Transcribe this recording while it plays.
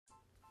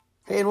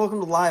Hey, and welcome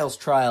to Lyle's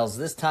Trials.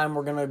 This time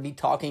we're going to be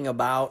talking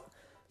about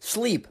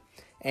sleep.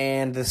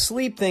 And the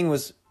sleep thing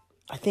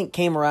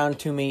came around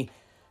to me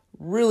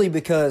really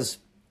because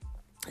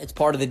it's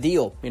part of the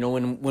deal. You know,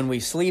 when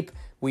we sleep,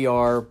 we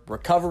are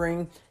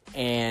recovering,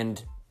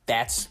 and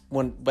that's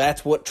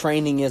what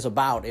training is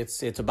about.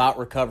 It's about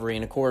recovery.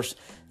 And of course,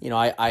 you know,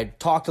 I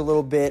talked a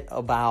little bit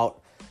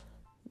about,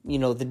 you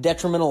know, the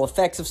detrimental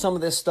effects of some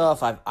of this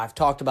stuff. I've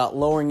talked about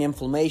lowering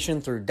inflammation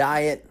through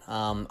diet.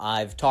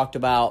 I've talked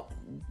about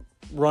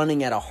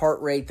running at a heart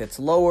rate that's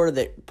lower,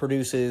 that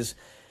produces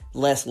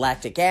less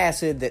lactic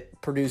acid,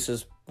 that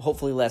produces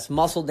hopefully less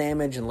muscle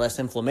damage and less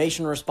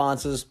inflammation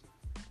responses.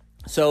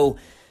 So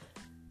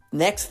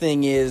next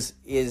thing is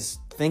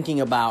thinking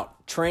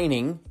about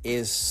training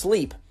is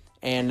sleep.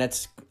 And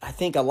that's, I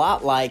think, a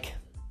lot like,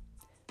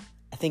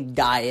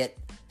 diet.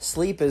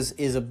 Sleep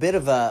is a bit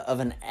of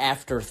an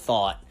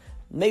afterthought.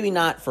 Maybe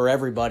not for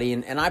everybody,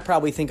 and I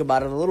probably think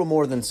about it a little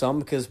more than some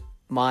because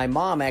my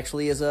mom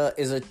actually is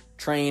a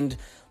trained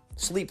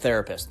sleep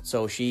therapist.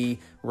 So she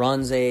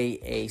runs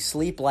a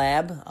sleep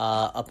lab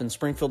up in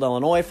Springfield,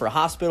 Illinois for a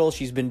hospital.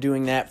 She's been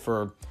doing that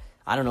for,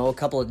 a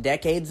couple of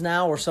decades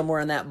now or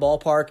somewhere in that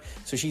ballpark.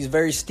 So she's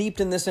very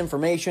steeped in this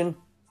information.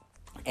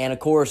 And of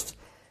course,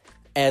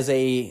 as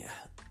an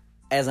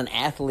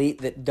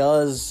athlete that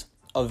does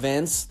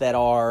events that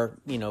are,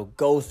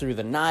 go through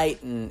the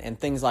night and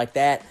things like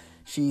that,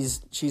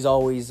 she's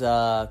always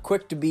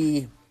quick to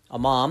be a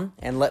mom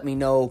and let me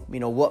know,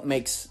 what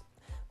makes,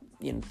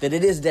 that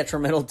it is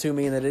detrimental to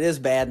me and that it is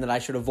bad and that I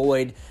should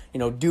avoid,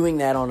 doing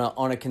that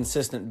on a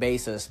consistent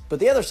basis. But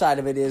the other side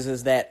of it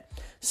is that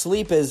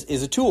sleep is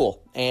a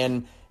tool.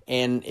 And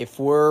if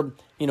we're,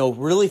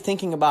 really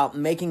thinking about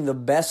making the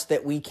best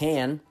that we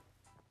can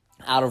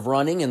out of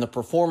running and the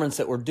performance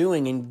that we're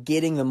doing and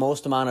getting the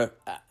most amount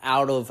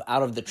out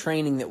of the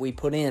training that we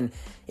put in,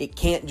 it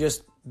can't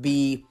just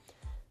be,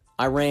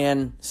 I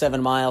ran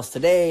 7 miles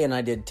today and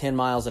I did 10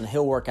 miles in a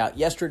hill workout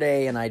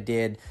yesterday and I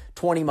did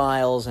 20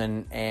 miles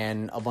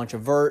and a bunch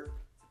of vert,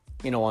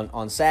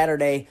 on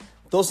Saturday.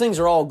 Those things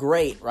are all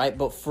great, right?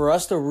 But for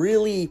us to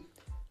really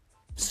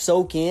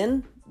soak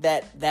in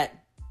that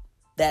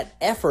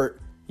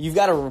effort, you've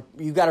got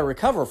to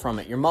recover from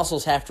it. Your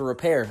muscles have to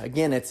repair.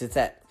 Again, it's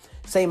that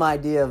same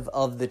idea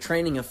of the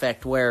training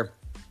effect where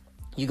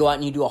you go out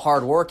and you do a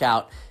hard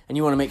workout and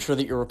you want to make sure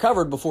that you're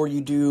recovered before you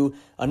do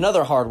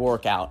another hard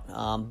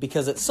workout,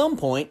 because at some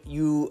point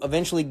you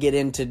eventually get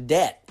into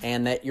debt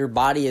and that your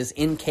body is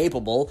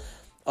incapable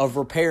of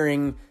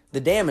repairing the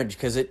damage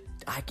because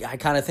I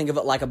kind of think of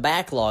it like a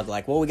backlog.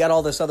 Like, well, we got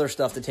all this other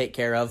stuff to take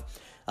care of.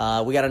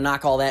 We got to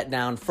knock all that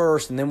down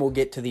first and then we'll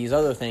get to these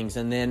other things.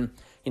 And then,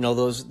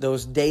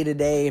 those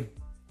day-to-day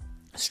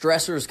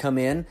stressors come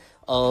in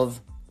of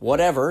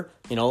whatever,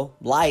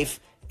 life,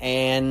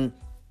 and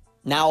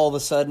now all of a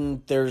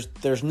sudden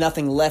there's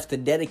nothing left to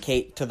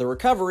dedicate to the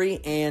recovery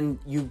and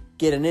you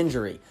get an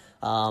injury.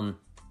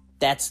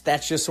 That's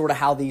just sort of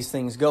how these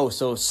things go.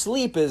 So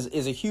sleep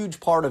is a huge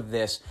part of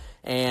this,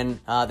 and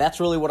that's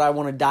really what I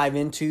want to dive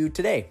into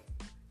today.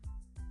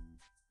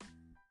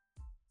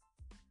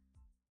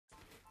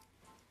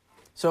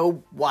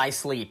 So why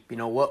sleep?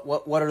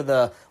 What are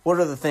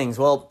the things?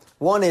 Well,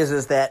 one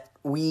is that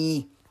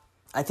we,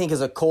 I think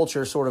as a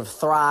culture, sort of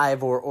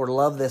thrive or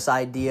love this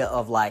idea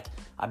of like,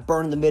 I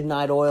burned the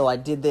midnight oil, I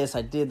did this,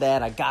 I did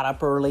that, I got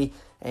up early,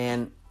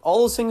 and all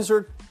those things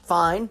are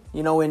fine,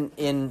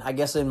 in I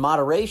guess in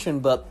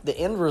moderation, but the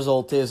end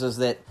result is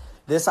that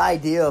this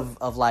idea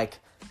of like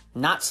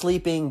not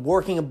sleeping,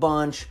 working a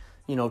bunch,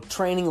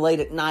 training late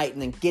at night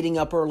and then getting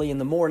up early in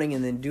the morning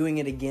and then doing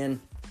it again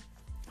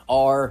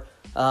are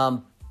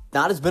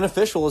not as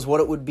beneficial as what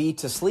it would be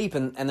to sleep.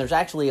 And there's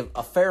actually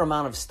a fair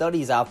amount of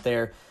studies out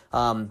there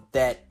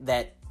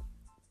that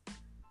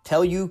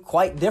tell you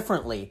quite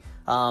differently,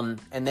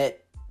 and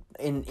that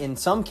in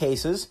some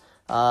cases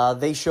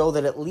they show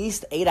that at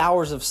least 8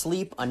 hours of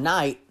sleep a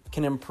night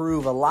can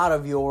improve a lot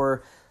of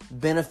your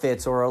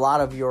benefits or a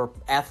lot of your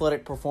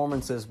athletic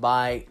performances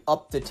by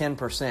up to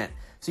 10%.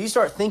 So you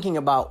start thinking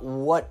about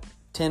what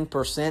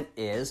 10%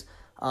 is.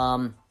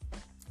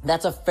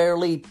 That's a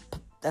fairly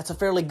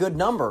good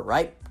number,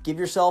 right? Give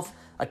yourself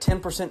a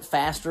 10%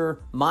 faster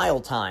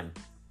mile time.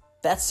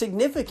 That's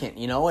significant,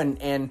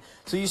 and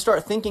so you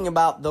start thinking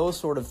about those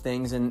sort of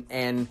things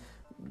and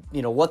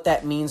what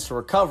that means to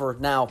recover.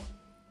 Now,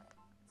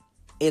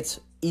 it's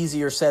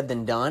easier said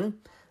than done.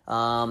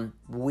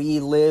 We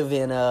live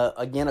in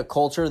a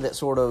culture that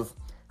sort of,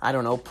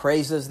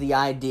 praises the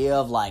idea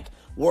of like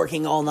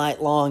working all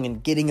night long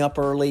and getting up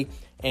early.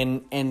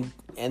 And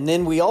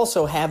then we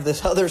also have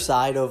this other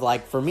side of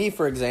like, for me,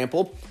 for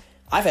example,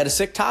 I've had a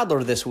sick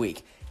toddler this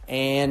week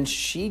and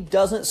she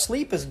doesn't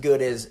sleep as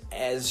good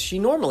as she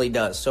normally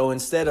does. So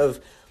instead of,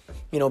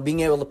 being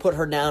able to put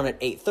her down at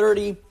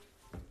 8:30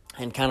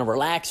 and kind of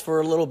relax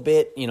for a little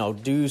bit,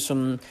 do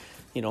some,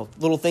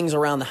 little things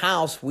around the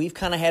house, we've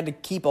kind of had to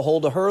keep a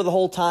hold of her the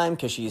whole time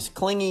because she's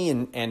clingy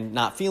and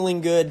not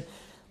feeling good.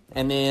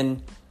 And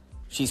then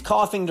she's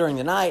coughing during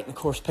the night and, of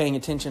course, paying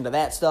attention to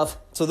that stuff.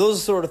 So those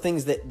are sort of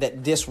things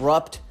that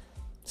disrupt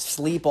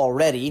sleep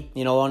already,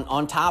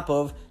 on top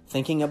of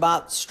thinking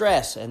about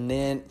stress, and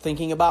then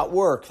thinking about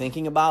work,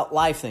 thinking about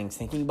life things,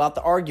 thinking about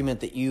the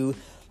argument that you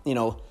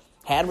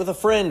had with a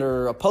friend,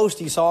 or a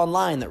post you saw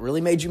online that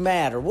really made you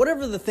mad, or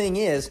whatever the thing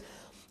is.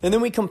 And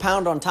then we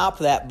compound on top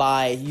of that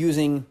by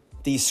using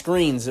these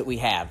screens that we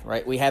have,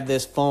 right? We have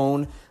this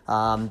phone,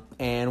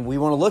 and we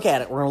want to look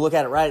at it. We're going to look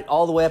at it right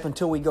all the way up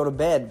until we go to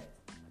bed.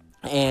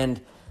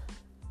 And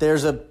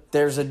there's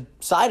a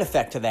side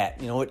effect to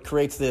that. It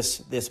creates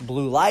this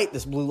blue light.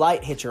 This blue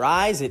light hits your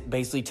eyes. It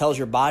basically tells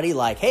your body,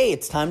 like, hey,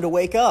 it's time to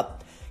wake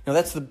up.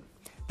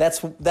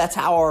 That's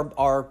how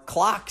our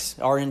clocks,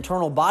 our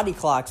internal body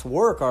clocks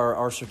work,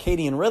 our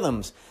circadian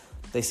rhythms.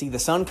 They see the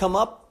sun come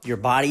up, your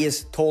body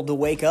is told to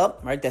wake up,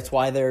 right? That's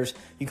why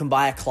you can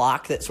buy a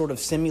clock that sort of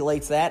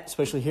simulates that,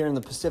 especially here in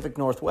the Pacific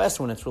Northwest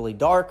when it's really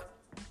dark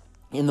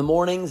in the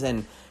mornings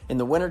and in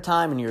the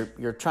wintertime and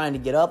you're trying to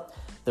get up.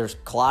 There's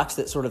clocks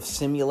that sort of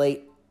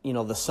simulate,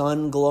 the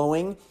sun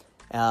glowing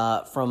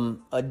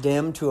from a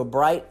dim to a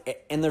bright,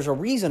 and there's a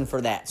reason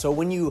for that. So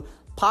when you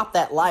pop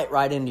that light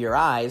right into your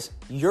eyes,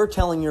 you're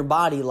telling your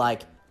body,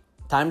 like,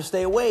 time to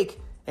stay awake.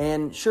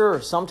 And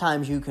sure,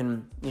 sometimes you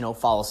can,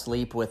 fall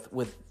asleep with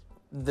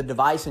the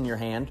device in your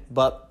hand,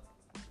 but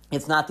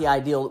it's not the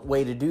ideal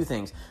way to do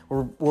things.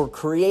 We're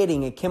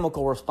creating a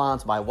chemical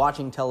response by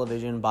watching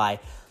television, by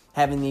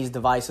having these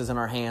devices in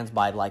our hands,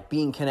 by like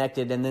being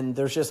connected, and then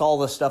there's just all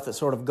the stuff that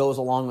sort of goes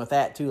along with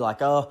that too,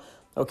 like, oh,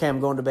 okay, I'm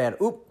going to bed.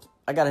 Oop,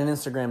 I got an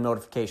Instagram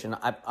notification.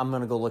 I'm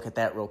going to go look at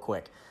that real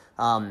quick.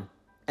 And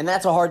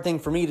that's a hard thing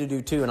for me to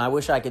do too, and I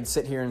wish I could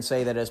sit here and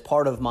say that as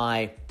part of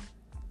my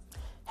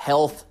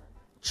health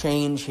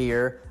change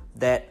here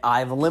that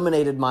I've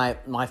eliminated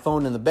my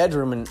phone in the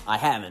bedroom, and I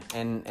haven't,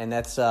 and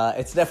that's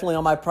it's definitely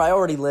on my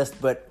priority list,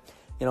 but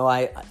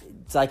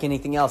it's like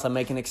anything else. I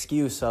make an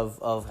excuse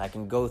of I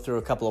can go through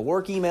a couple of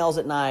work emails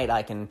at night.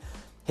 I can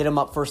hit them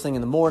up first thing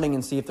in the morning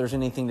and see if there's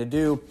anything to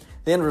do.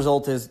 The end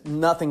result is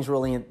nothing's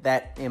really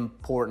that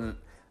important.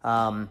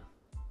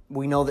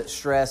 We know that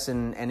stress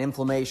and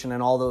inflammation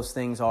and all those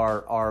things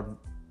are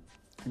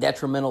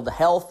detrimental to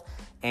health,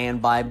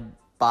 and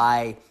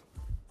by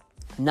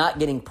not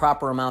getting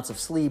proper amounts of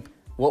sleep,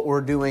 what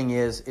we're doing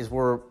is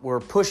we're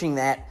pushing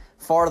that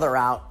farther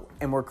out,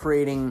 and we're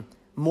creating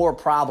more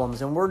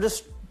problems, and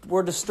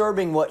we're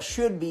disturbing what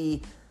should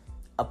be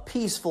a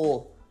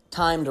peaceful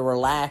time to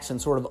relax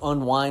and sort of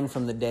unwind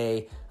from the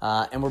day,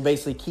 and we're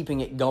basically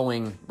keeping it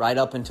going right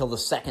up until the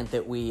second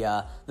that we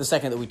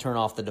turn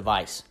off the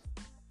device.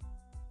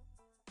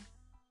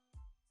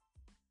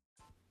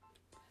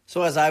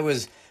 So as I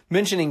was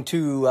mentioning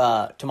to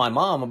my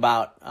mom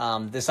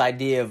about this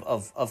idea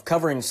of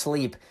covering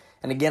sleep,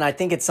 and again, I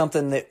think it's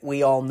something that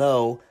we all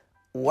know.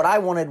 What I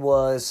wanted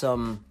was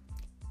some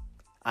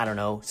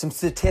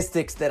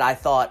statistics that I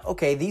thought,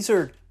 okay, these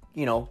are,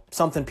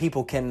 something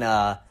people can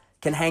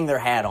hang their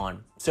hat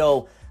on.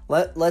 So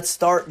let's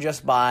start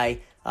just by,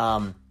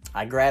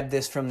 I grabbed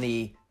this from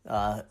the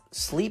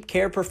Sleep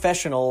Care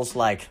Professionals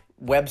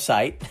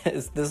website.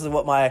 This is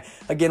what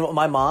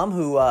my mom,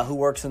 who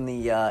works in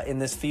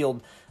this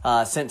field,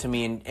 sent to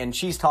me, and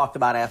she's talked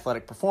about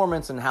athletic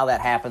performance and how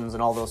that happens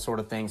and all those sort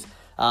of things,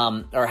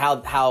 or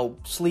how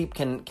sleep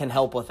can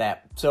help with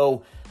that.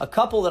 So a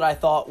couple that I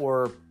thought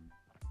were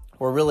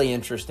really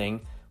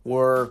interesting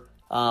were,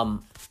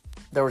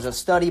 there was a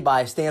study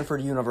by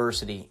Stanford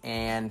University,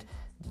 and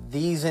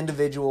these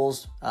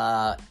individuals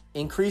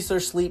increased their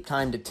sleep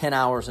time to 10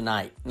 hours a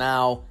night.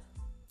 Now,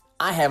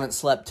 I haven't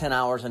slept 10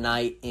 hours a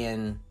night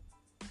in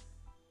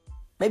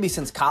maybe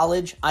since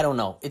college. I don't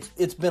know.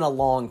 It's been a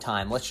long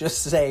time. Let's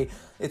just say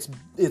it's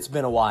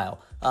been a while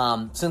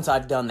since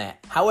I've done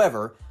that.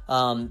 However,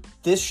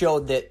 this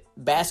showed that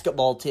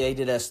they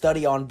did a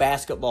study on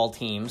basketball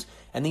teams,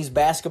 and these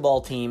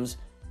basketball teams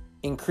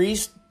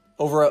increased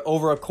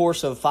over a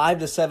course of 5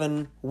 to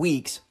 7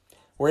 weeks,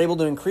 were able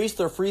to increase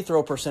their free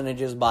throw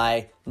percentages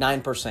by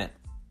 9%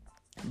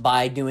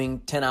 by doing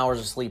 10 hours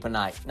of sleep a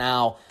night.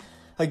 Now,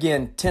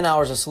 again, 10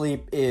 hours of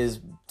sleep is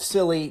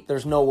silly.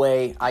 There's no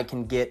way I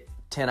can get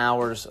 10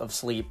 hours of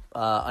sleep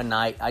a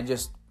night. I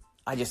just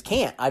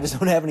can't. I just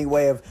don't have any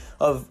way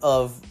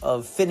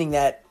of fitting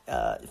that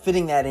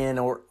in,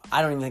 or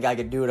I don't even think I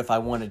could do it if I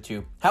wanted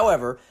to.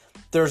 However,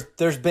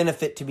 there's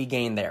benefit to be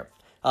gained there.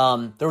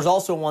 There was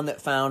also one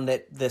that found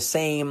that the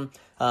same,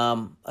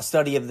 a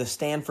study of the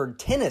Stanford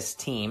tennis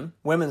team,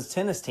 women's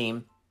tennis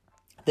team,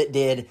 that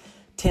did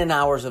 10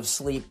 hours of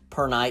sleep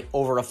per night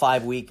over a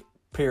 5-week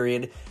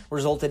period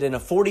resulted in a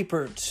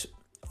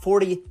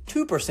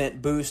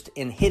 42% boost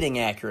in hitting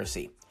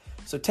accuracy.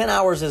 So 10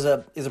 hours is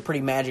a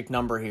pretty magic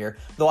number here,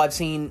 though I've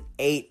seen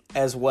 8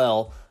 as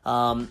well.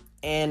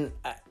 And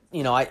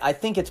I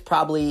think it's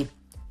probably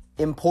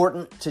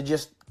important to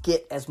just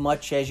get as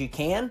much as you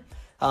can.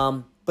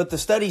 But the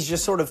studies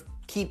just sort of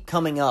keep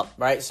coming up,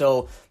 right?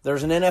 So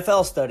there's an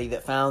NFL study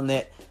that found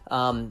that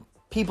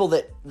people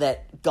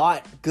that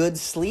got good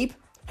sleep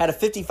had a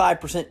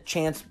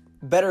 55%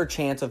 better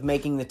chance of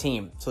making the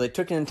team. So they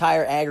took an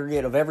entire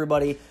aggregate of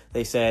everybody.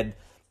 They said,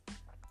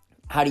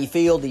 How do you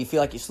feel? Do you feel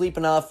like you sleep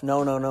enough?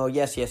 No, no, no.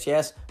 Yes, yes,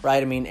 yes.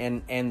 Right? I mean,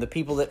 and the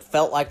people that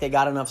felt like they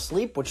got enough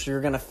sleep, which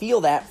you're going to feel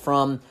that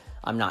from,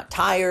 I'm not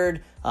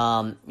tired,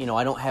 I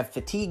don't have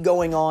fatigue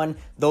going on.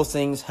 Those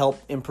things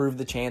help improve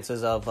the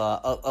chances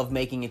of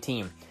making a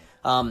team.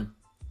 And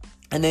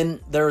then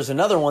there's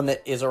another one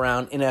that is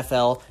around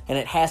NFL, and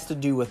it has to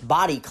do with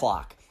body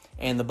clock.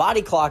 And the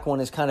body clock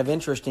one is kind of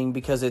interesting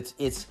because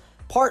it's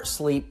part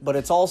sleep, but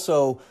it's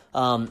also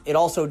it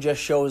also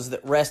just shows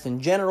that rest in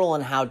general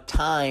and how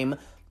time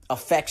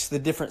affects the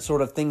different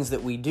sort of things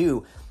that we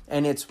do.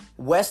 And it's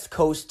West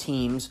Coast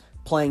teams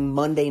playing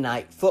Monday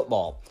Night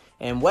Football.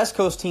 And West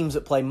Coast teams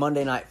that play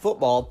Monday Night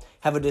Football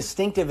have a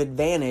distinctive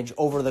advantage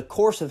over the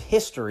course of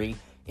history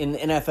in the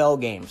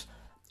NFL games.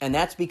 And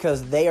that's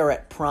because they are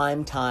at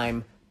prime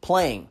time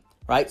playing,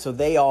 right? So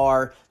they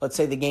are, let's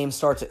say the game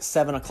starts at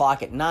 7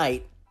 o'clock at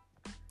night,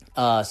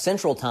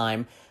 Central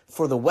Time.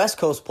 For the West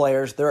Coast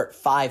players, they're at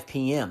 5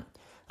 p.m.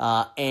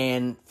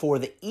 And for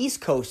the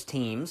East Coast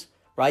teams,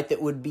 right,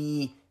 that would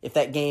be, if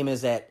that game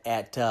is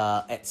at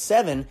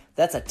 7,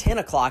 that's a 10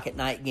 o'clock at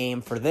night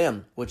game for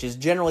them, which is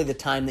generally the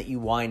time that you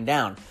wind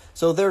down.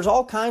 So there's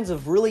all kinds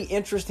of really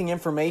interesting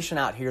information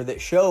out here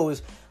that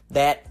shows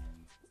that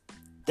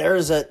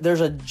there's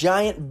a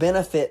giant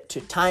benefit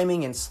to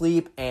timing and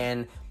sleep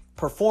and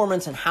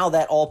performance and how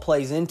that all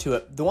plays into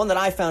it. The one that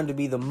I found to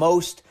be the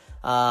most,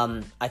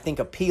 I think,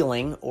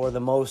 appealing or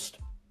the most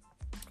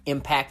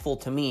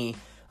impactful to me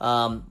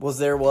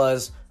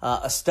was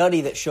a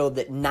study that showed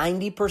that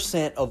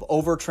 90% of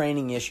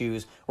overtraining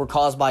issues were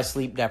caused by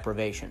sleep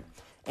deprivation.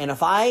 And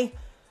I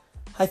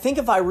think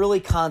if I really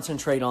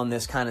concentrate on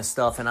this kind of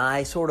stuff and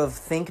I sort of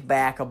think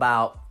back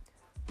about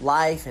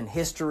life and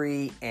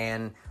history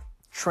and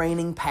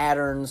training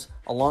patterns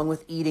along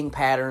with eating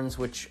patterns,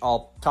 which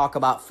I'll talk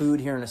about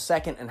food here in a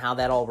second and how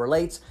that all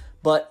relates.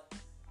 But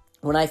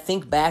when I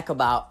think back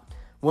about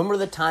when were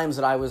the times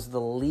that I was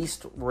the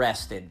least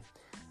rested,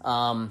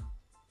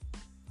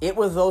 it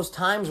was those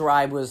times where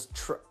I was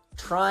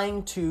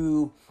trying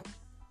to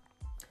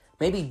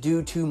maybe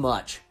do too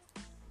much.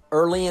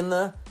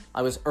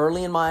 I was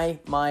early in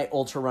my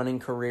ultra running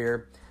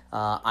career.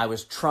 I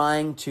was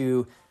trying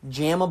to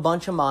jam a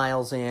bunch of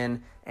miles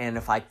in, and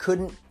if I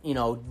couldn't,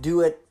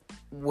 do it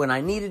when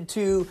I needed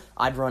to,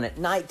 I'd run at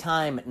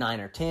nighttime at 9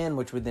 or 10,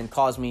 which would then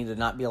cause me to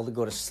not be able to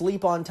go to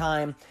sleep on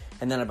time.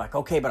 And then I'd be like,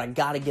 okay, but I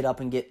got to get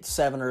up and get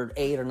 7 or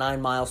 8 or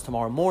 9 miles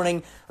tomorrow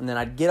morning. And then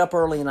I'd get up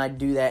early and I'd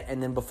do that.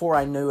 And then before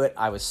I knew it,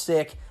 I was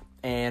sick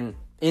and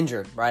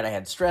injured, right? I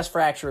had stress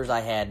fractures. I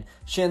had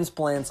shin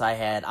splints. I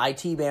had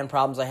IT band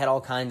problems. I had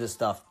all kinds of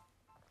stuff.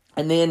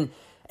 And then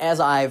as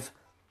I've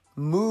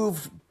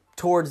moved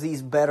towards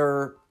these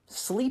better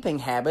sleeping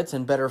habits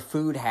and better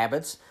food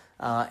habits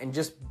and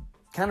just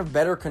kind of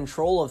better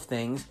control of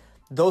things,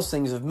 those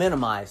things have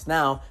minimized.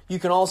 Now, you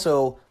can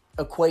also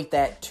equate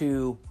that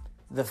to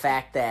the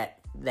fact that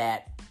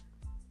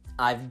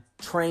I've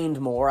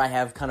trained more. I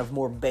have kind of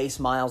more base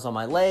miles on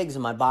my legs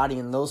and my body,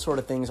 and those sort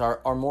of things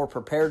are more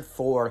prepared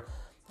for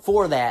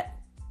that.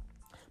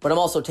 But I'm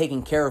also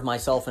taking care of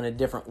myself in a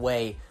different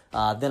way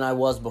than I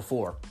was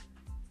before.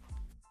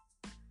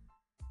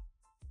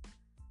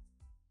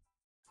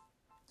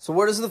 So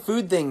where does the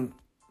food thing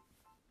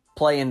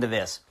play into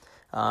this?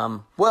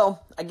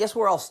 Well, I guess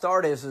where I'll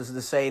start is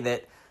to say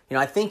that,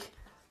 I think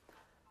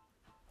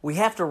we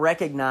have to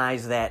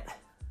recognize that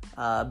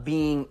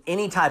being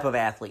any type of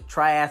athlete,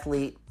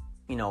 triathlete,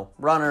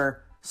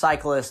 runner,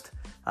 cyclist,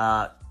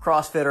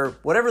 CrossFitter,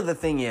 whatever the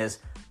thing is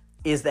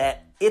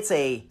that it's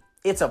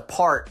a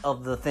part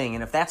of the thing.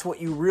 And if that's what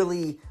you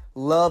really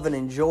love and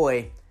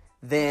enjoy,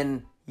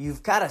 then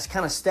you've got to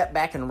kind of step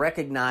back and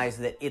recognize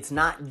that it's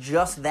not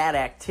just that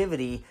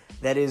activity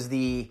that is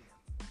the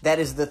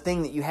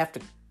thing that you have to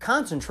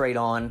concentrate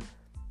on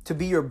to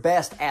be your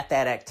best at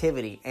that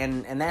activity.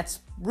 And that's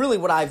really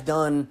what I've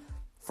done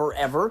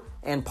forever.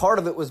 And part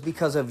of it was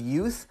because of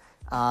youth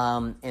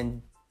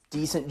and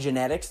decent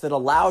genetics that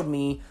allowed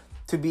me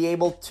to be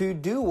able to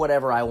do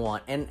whatever I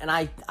want. And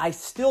I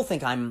still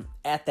think I'm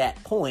at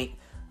that point.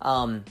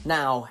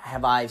 Now,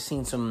 have I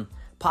seen some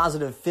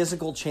positive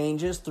physical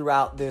changes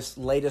throughout this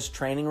latest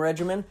training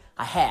regimen?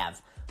 I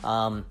have,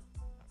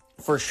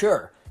 for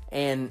sure.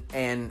 And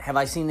have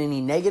I seen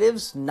any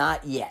negatives?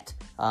 Not yet.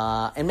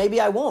 And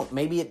maybe I won't.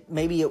 Maybe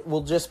it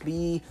will just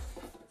be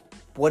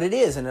what it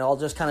is, and I'll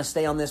just kind of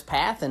stay on this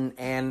path,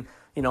 and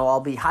I'll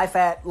be high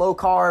fat, low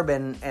carb,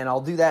 and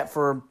I'll do that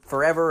for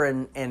forever,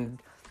 and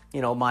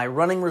my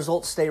running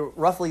results stay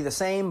roughly the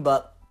same,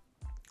 but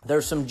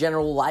there's some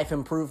general life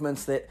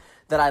improvements that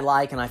I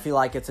like, and I feel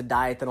like it's a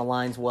diet that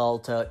aligns well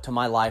to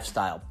my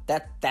lifestyle.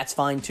 That's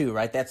fine too,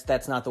 right?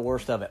 That's not the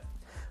worst of it.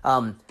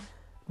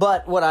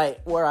 But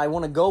where I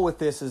want to go with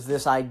this is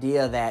this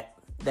idea that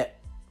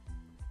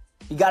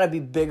you got to be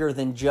bigger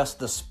than just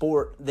the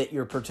sport that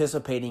you're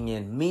participating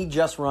in. Me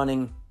just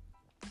running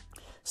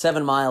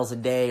 7 miles a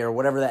day or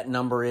whatever that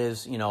number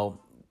is,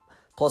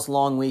 plus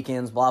long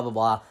weekends, blah, blah,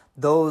 blah.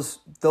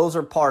 Those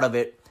are part of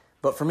it.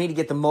 But for me to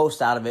get the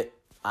most out of it,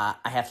 I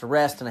have to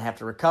rest and I have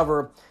to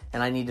recover,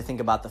 and I need to think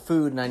about the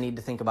food, and I need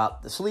to think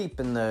about the sleep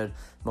and the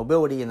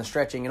mobility and the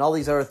stretching and all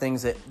these other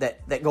things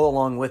that go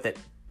along with it.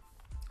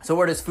 So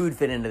where does food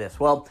fit into this?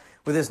 Well,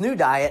 with this new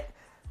diet,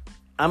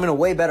 I'm in a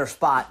way better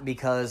spot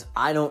because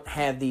I don't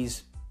have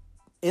these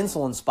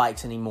insulin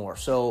spikes anymore.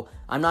 So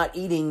I'm not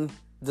eating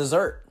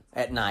dessert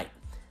at night.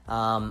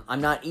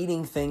 I'm not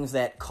eating things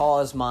that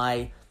cause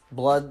my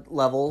blood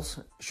levels,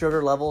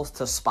 sugar levels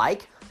to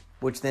spike,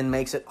 which then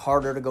makes it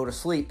harder to go to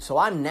sleep. So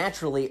I'm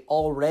naturally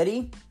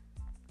already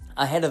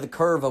ahead of the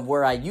curve of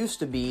where I used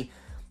to be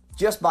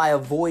just by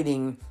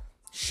avoiding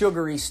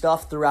sugary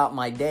stuff throughout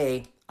my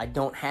day. I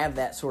don't have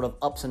that sort of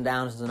ups and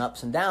downs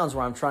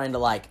where I'm trying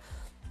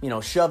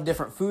to shove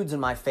different foods in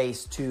my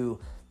face to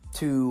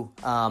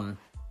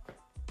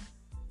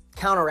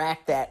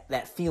counteract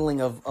that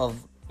feeling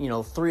of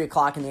 3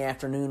 o'clock in the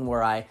afternoon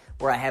where I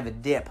have a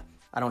dip.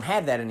 I don't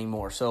have that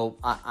anymore. So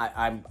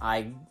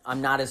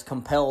I'm not as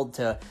compelled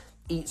to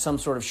eat some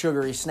sort of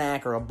sugary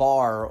snack or a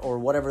bar or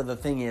whatever the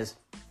thing is.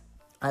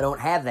 I don't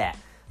have that.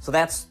 So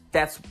that's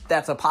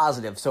a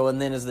positive. So,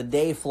 and then as the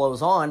day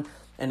flows on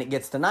and it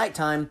gets to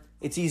nighttime,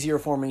 it's easier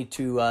for me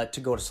to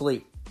go to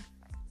sleep.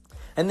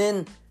 And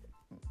then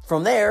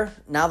from there,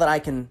 now that I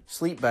can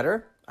sleep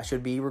better, I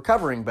should be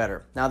recovering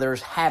better. Now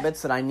there's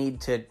habits that I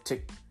need to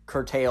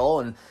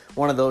curtail, and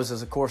one of those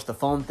is, of course, the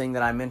phone thing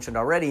that I mentioned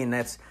already, and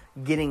that's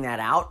getting that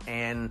out,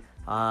 and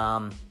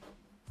I'm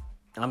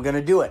going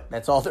to do it.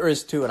 That's all there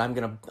is to it. I'm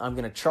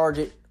going to charge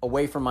it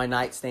away from my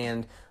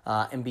nightstand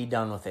and be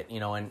done with it,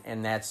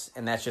 and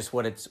that's just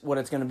what it's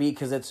going to be,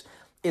 because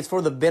it's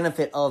for the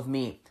benefit of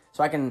me.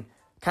 So I can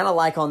kind of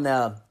like on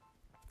the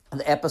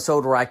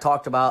episode where I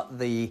talked about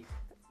the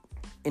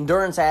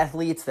endurance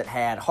athletes that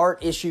had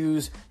heart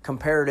issues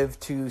comparative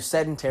to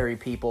sedentary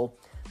people,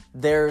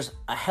 there's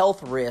a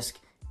health risk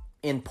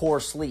in poor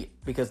sleep,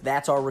 because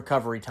that's our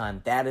recovery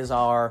time. That is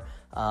our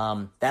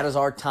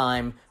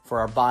time for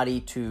our body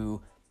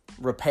to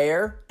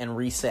repair and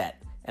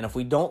reset. And if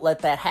we don't let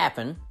that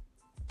happen,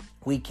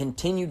 we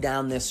continue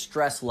down this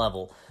stress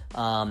level,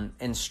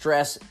 and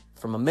stress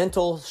from a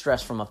mental,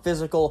 stress from a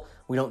physical.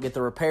 We don't get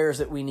the repairs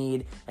that we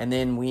need, and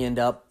then we end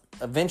up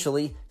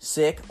eventually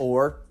sick,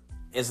 or,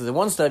 as the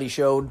one study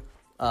showed,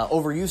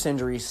 overuse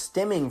injuries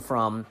stemming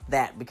from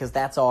that, because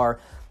that's our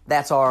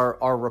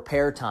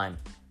repair time.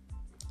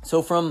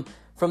 So from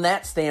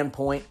that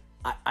standpoint,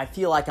 I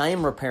feel like I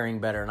am repairing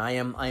better, and I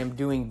am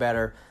doing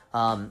better.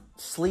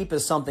 Sleep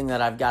is something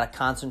that I've got to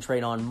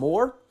concentrate on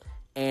more,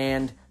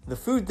 and the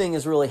food thing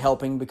is really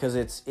helping, because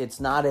it's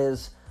not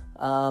as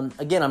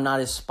again, I'm not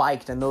as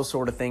spiked and those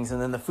sort of things.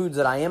 And then the foods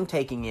that I am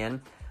taking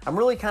in, I'm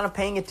really kind of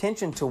paying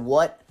attention to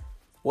what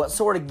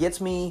sort of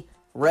gets me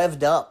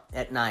revved up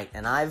at night.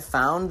 And I've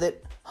found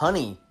that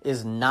honey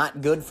is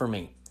not good for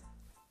me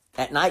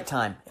at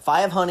nighttime. If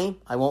I have honey,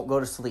 I won't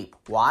go to sleep.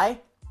 Why?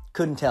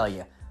 Couldn't tell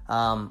you.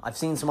 I've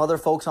seen some other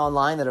folks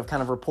online that have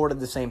kind of reported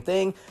the same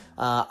thing.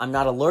 I'm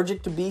not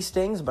allergic to bee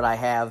stings, but I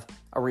have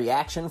a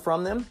reaction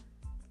from them.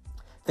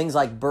 Things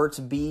like Burt's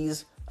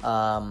Bees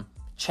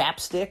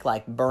chapstick,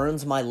 like,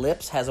 burns my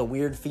lips, has a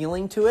weird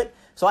feeling to it.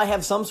 So I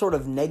have some sort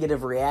of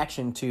negative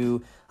reaction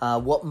to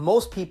what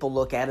most people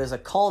look at as a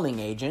calming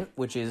agent,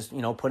 which is,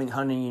 putting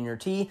honey in your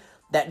tea.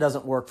 That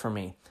doesn't work for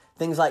me.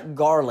 Things like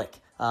garlic,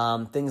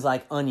 things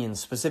like onions,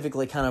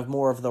 specifically kind of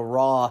more of the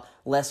raw,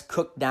 less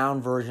cooked down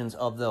versions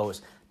of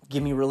those,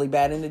 give me really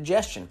bad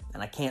indigestion,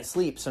 and I can't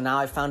sleep. So now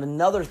I found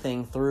another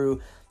thing through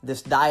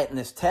this diet and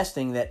this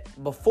testing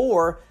that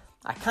before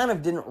I kind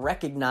of didn't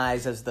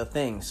recognize as the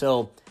thing.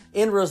 So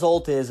end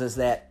result is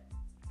that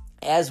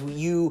as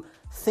you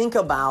think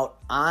about,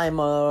 I'm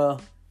a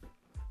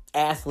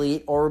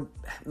athlete, or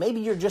maybe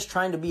you're just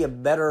trying to be a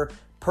better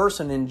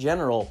person in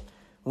general,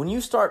 when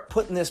you start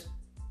putting this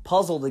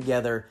puzzle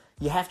together,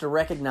 you have to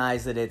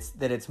recognize that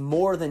it's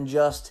more than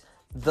just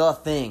the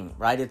thing,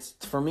 right?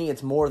 For me,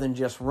 it's more than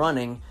just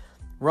running.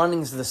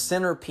 Running's the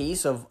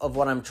centerpiece of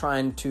what I'm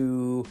trying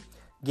to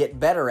get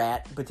better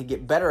at, but to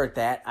get better at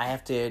that, I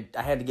had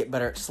to get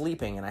better at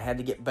sleeping, and I had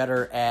to get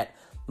better at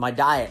my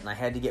diet, and I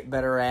had to get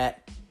better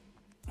at,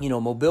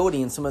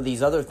 mobility and some of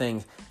these other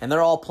things, and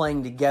they're all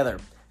playing together.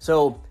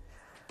 So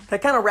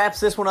that kind of wraps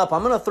this one up.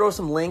 I'm going to throw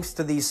some links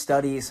to these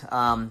studies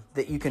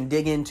that you can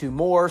dig into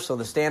more. So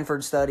the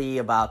Stanford study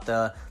about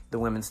the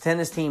women's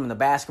tennis team and the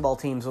basketball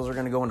teams, those are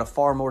going to go into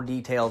far more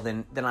detail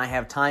than I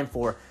have time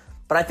for.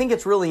 But I think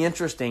it's really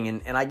interesting,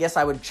 and I guess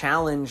I would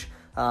challenge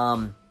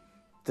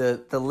the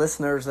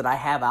listeners that I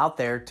have out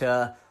there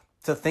to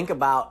think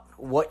about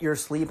what your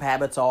sleep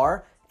habits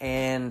are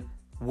and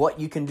what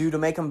you can do to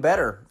make them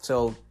better.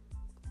 So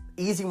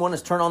easy one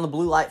is turn on the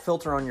blue light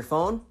filter on your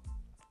phone.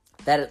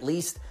 That at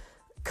least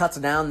cuts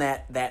down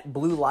that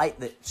blue light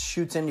that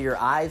shoots into your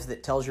eyes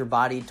that tells your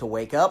body to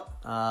wake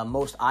up.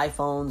 Most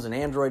iPhones and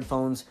Android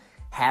phones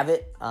have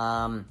it,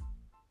 and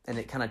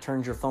it kind of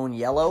turns your phone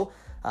yellow.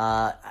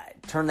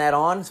 Turn that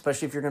on,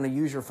 especially if you're going to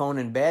use your phone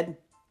in bed.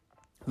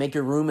 Make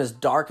your room as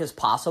dark as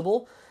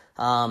possible.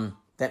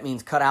 That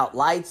means cut out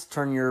lights,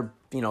 turn your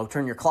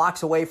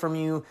clocks away from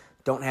you.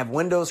 Don't have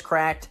windows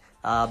cracked.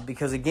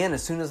 because again,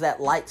 as soon as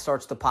that light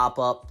starts to pop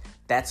up,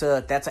 that's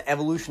an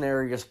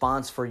evolutionary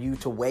response for you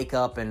to wake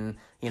up and,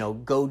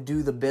 go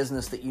do the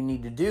business that you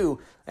need to do.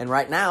 And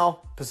right now,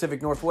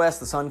 Pacific Northwest,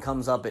 the sun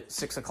comes up at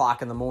 6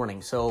 o'clock in the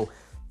morning. So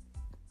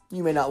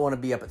you may not want to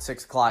be up at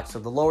 6 o'clock. So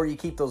the lower you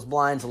keep those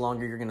blinds, the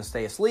longer you're going to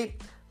stay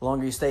asleep. The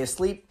longer you stay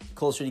asleep, the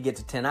closer you get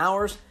to 10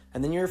 hours,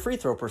 and then your free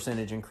throw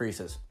percentage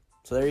increases.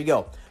 So there you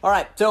go. All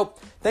right, so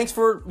thanks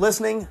for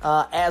listening.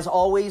 As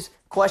always,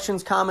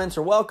 questions, comments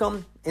are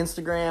welcome.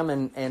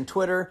 Instagram and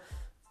Twitter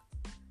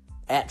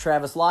at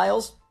Travis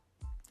Lyles.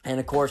 And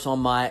of course on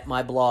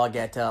my blog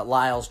at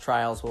Lyles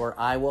Trials, where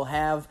I will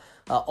have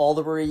all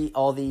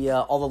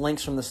the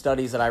links from the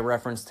studies that I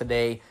referenced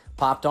today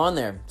popped on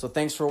there. So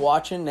thanks for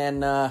watching,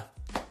 and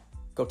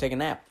go take a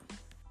nap.